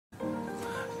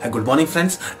Good morning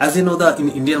friends. As you know, the in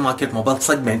Indian market mobile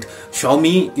segment,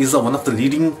 Xiaomi is one of the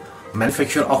leading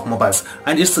manufacturer of mobiles,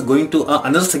 and it's going to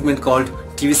another segment called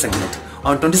TV segment.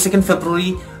 On 22nd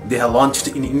February, they have launched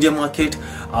in Indian market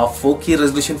a 4K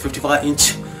resolution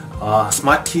 55-inch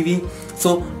smart TV.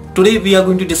 So today we are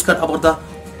going to discuss about the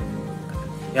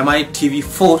Mi TV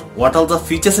 4. What are the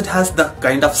features it has? The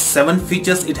kind of 7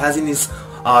 features it has in its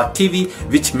TV,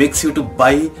 which makes you to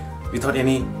buy without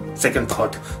any second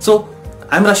thought. So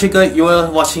I'm Rashika, you are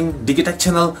watching Diggi Tech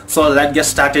channel. So let's get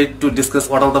started to discuss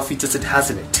what are the features it has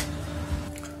in it.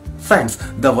 Friends,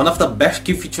 one of the best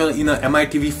key feature in a Mi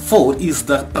TV 4 is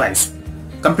the price.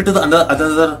 Compared to the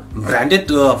other branded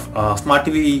smart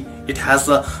TV, it has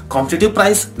a competitive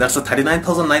price. That's a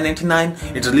 39,999.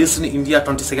 It released in India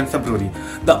 22nd February.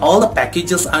 All the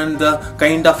packages and the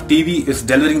kind of TV is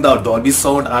delivering the Dolby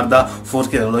sound or the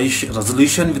 4K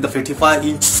resolution with the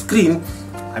 55-inch screen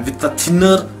and with the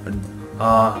thinner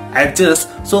edges.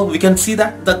 So we can see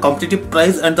that the competitive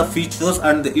price and the features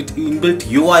and the inbuilt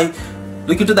UI.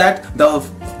 Look into that, the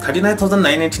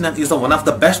 39,999 is one of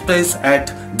the best price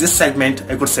at this segment,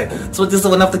 I could say. So this is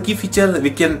one of the key features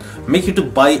we can make you to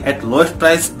buy at lowest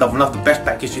price, one of the best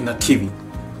package in a TV.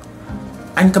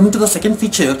 And coming to the second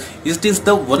feature, it is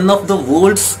one of the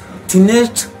world's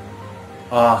thinnest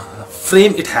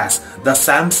frame it has, the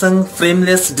Samsung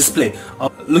frameless display.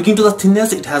 Looking to the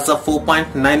thinness, it has a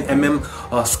 4.9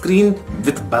 mm screen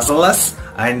with bezel-less,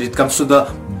 and it comes to the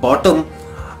bottom.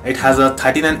 It has a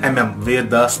 39 mm where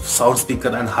the sound speaker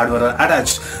and hardware are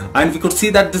attached, and we could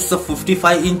see that this is a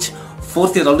 55-inch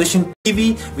 4K resolution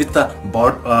TV with a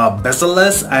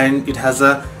bezel-less, and it has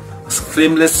a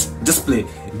frameless display.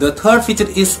 The third feature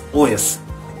is OS.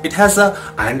 It has a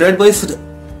Android-based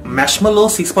Marshmallow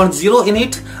 6.0 in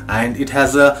it, and it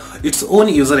has its own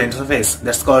user interface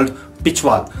that's called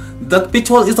Pitchwall. The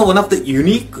Pitchwall is one of the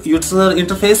unique user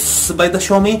interface by the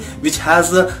Xiaomi, which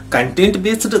has a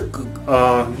content-based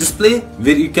display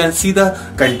where you can see the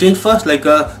content first, like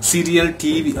a serial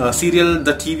TV,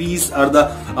 the TVs or the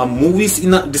movies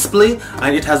in a display,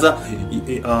 and it has a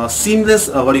seamless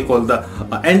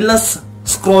endless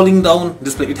scrolling down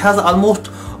display. It has almost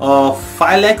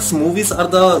 5 lakhs movies or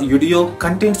the video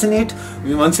contents in it.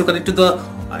 Once you connect to the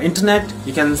internet,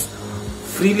 you can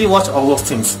freely watch all those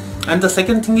things. And the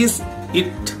second thing is,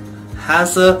 it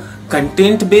has a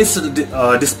content-based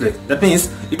display. That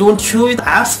means it won't show you the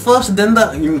apps first, then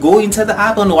you go inside the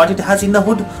app and what it has in the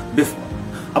hood before.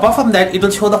 Apart from that, it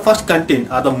will show the first content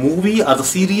or the movie or the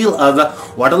serial or the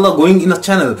whatever going in a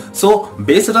channel. So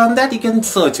based on that, you can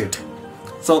search it.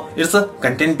 So it's a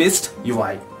content-based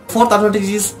UI. Fourth advantage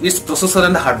is its processor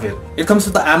and the hardware. It comes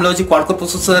with the AMD quad-core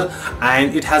processor,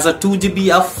 and it has a 2 GB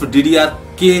of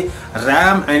DDR4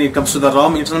 RAM, and it comes to the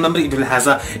ROM internal memory. It will has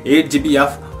a 8 GB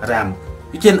of RAM.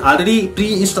 You can already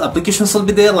pre-install applications will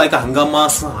be there like a Hangama,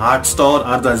 Heartstar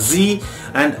or the Z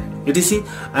and etc.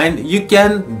 And you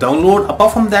can download.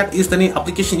 Apart from that, is any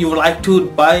application you would like to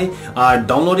buy,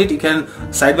 download it. You can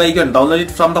you can download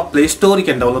it from the Play Store. You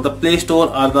can download the Play Store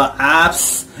or the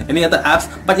apps, any other apps,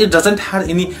 but it doesn't have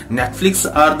any Netflix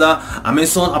or the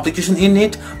Amazon application in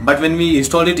it. But when we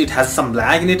install it, it has some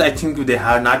lag in it. I think they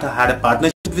have not had a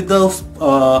partnership with those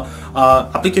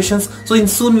applications. So in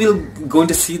soon we'll going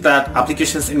to see that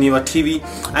applications in your TV,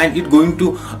 and it going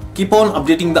to keep on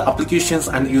updating the applications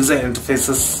and user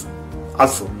interfaces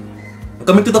also.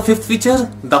 Coming to the fifth feature,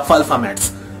 the file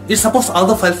formats. It supports all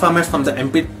the file formats from the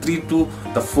MP3 to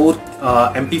the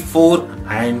MP4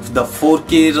 and the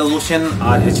 4K resolution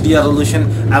or HDR resolution,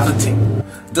 everything.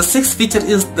 The sixth feature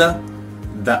is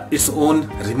its own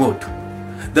remote.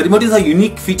 The remote is a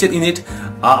unique feature in it.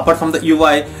 Apart from the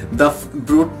UI, the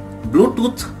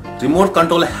Bluetooth remote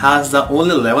control has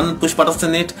only 11 push buttons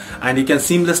in it, and you can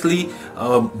seamlessly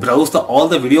browse all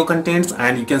the video contents,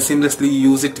 and you can seamlessly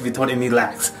use it without any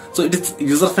lags. So it is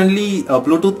user-friendly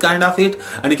Bluetooth kind of it,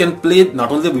 and you can play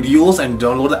not only the videos and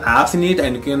download the apps in it,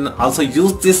 and you can also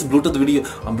use this Bluetooth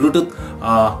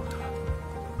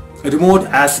remote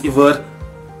as your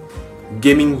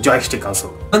gaming joystick also.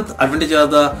 One advantage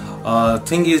of the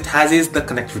thing it has is the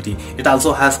connectivity. It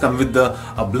also has come with the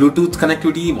Bluetooth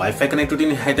connectivity, Wi-Fi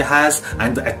connectivity it has,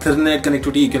 and the Ethernet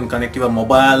connectivity. You can connect your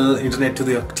mobile internet to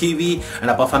the TV, and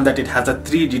apart from that, it has a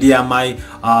 3 DDMI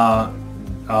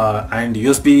and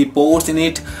USB ports in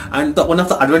it. And one of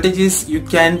the advantages, you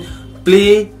can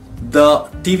play the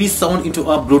TV sound into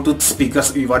a Bluetooth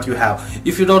speakers what you have.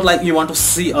 If you don't like, you want to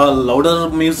see a louder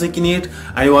music in it,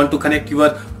 and you want to connect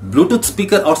your Bluetooth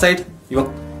speaker outside,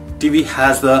 your TV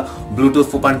has the Bluetooth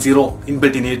 4.0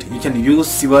 inbuilt in it. You can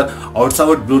use your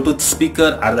outside Bluetooth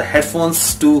speaker or the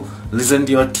headphones to listen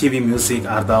to your TV music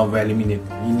or the volume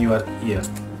in your ears.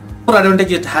 More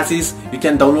advantage it has is you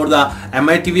can download the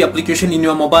MITV application in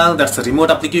your mobile. That's a remote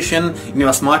application in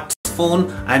your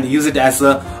smartphone and use it as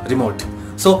a remote.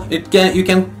 So you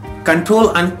can control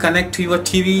and connect to your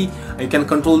TV. You can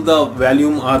control the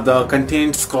volume or the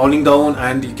content scrolling down,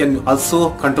 and you can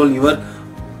also control your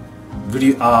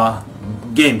video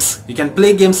games. You can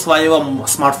play games via your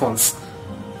smartphones.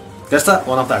 That's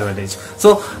one of the advantage.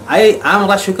 So I am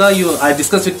Rashika. I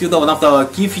discussed with you one of the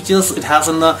key features it has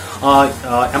on the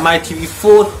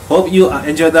MITV4. Hope you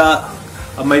enjoyed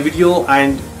my video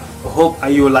and hope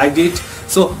you liked it.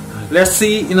 So let's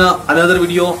see in another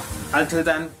video. Until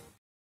then.